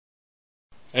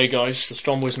Hey guys, the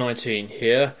Strongboys19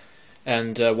 here,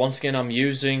 and once again I'm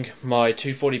using my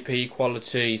 240p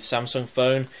quality Samsung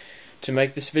phone to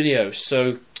make this video.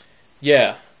 So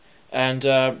yeah, and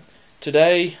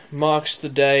today marks the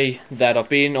day that I've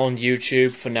been on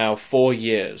YouTube for now 4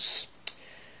 years.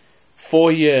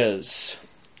 4 years.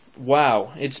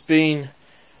 Wow, it's been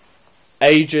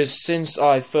ages since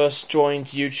I first joined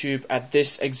YouTube at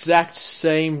this exact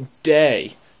same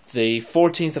day, the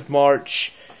 14th of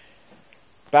March,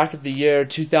 back at the year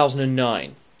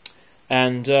 2009,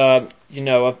 and you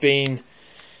know, I've been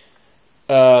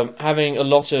having a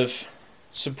lot of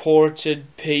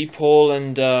supported people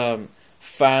and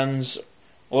fans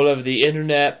all over the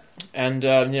internet, and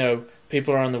you know,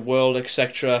 people around the world,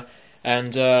 etc.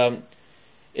 And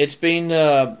it's been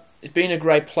a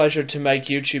great pleasure to make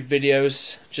YouTube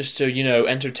videos, just to, you know,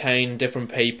 entertain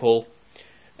different people,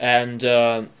 and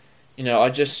you know, I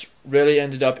just really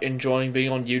ended up enjoying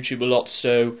being on YouTube a lot.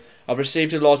 So I've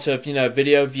received a lot of, you know,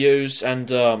 video views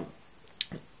and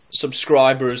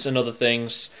subscribers and other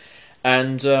things,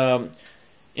 and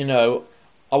you know,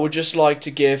 I would just like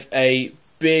to give a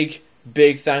big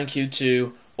thank you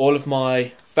to all of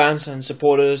my fans and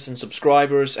supporters and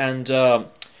subscribers, and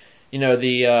you know,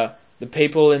 the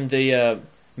people in the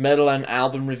metal and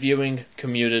album reviewing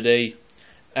community.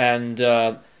 And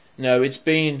you know, it's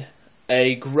been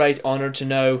a great honor to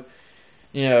know,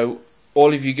 you know,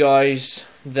 all of you guys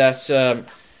that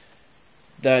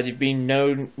that you've been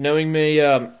knowing me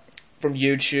from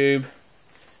YouTube,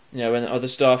 you know, and other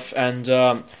stuff. And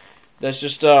there's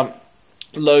just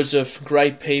loads of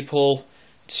great people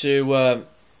to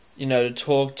you know, to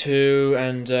talk to,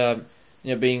 and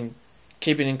you know,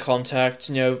 keeping in contact.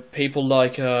 You know, people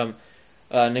like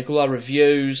Nicola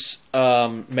Reviews,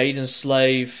 Maiden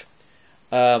Slave,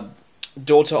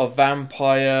 Daughter of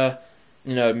Vampire,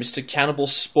 you know, Mr. Cannibal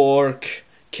Spork,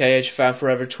 KH Fan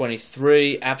Forever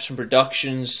 23, Absent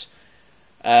Productions,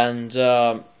 and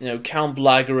you know, Count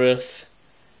Blaggerith,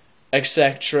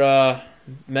 etc.,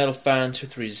 Metal Fan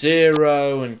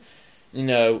 230, and you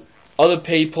know, other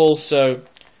people. So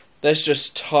there's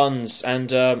just tons. And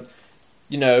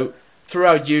you know,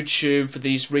 throughout YouTube for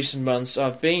these recent months,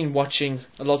 I've been watching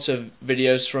a lot of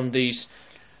videos from these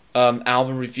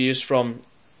album reviews from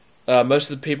most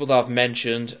of the people that I've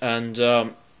mentioned, and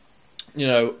you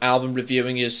know, album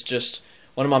reviewing is just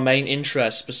one of my main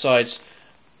interests, besides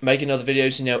making other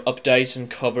videos, you know, updates and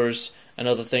covers and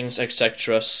other things,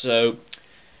 etc. So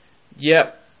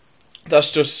yeah,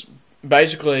 that's just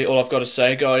basically all I've got to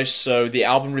say, guys. So the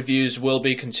album reviews will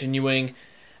be continuing,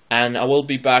 and I will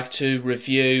be back to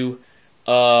review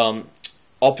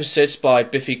Opposites by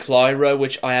Biffy Clyro,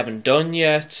 which I haven't done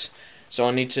yet, so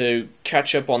I need to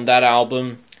catch up on that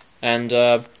album and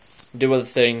do other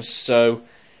things. So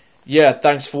yeah,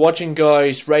 thanks for watching,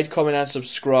 guys. Rate, comment, and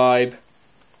subscribe.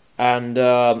 And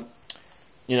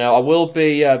you know, I will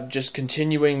be just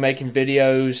continuing making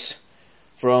videos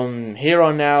from here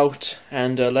on out,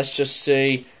 and let's just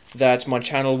see that my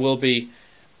channel will be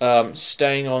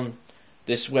staying on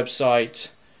this website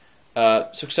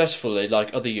successfully,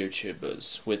 like other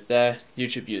YouTubers with their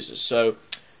YouTube users. So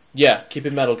yeah, keep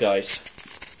it metal, guys.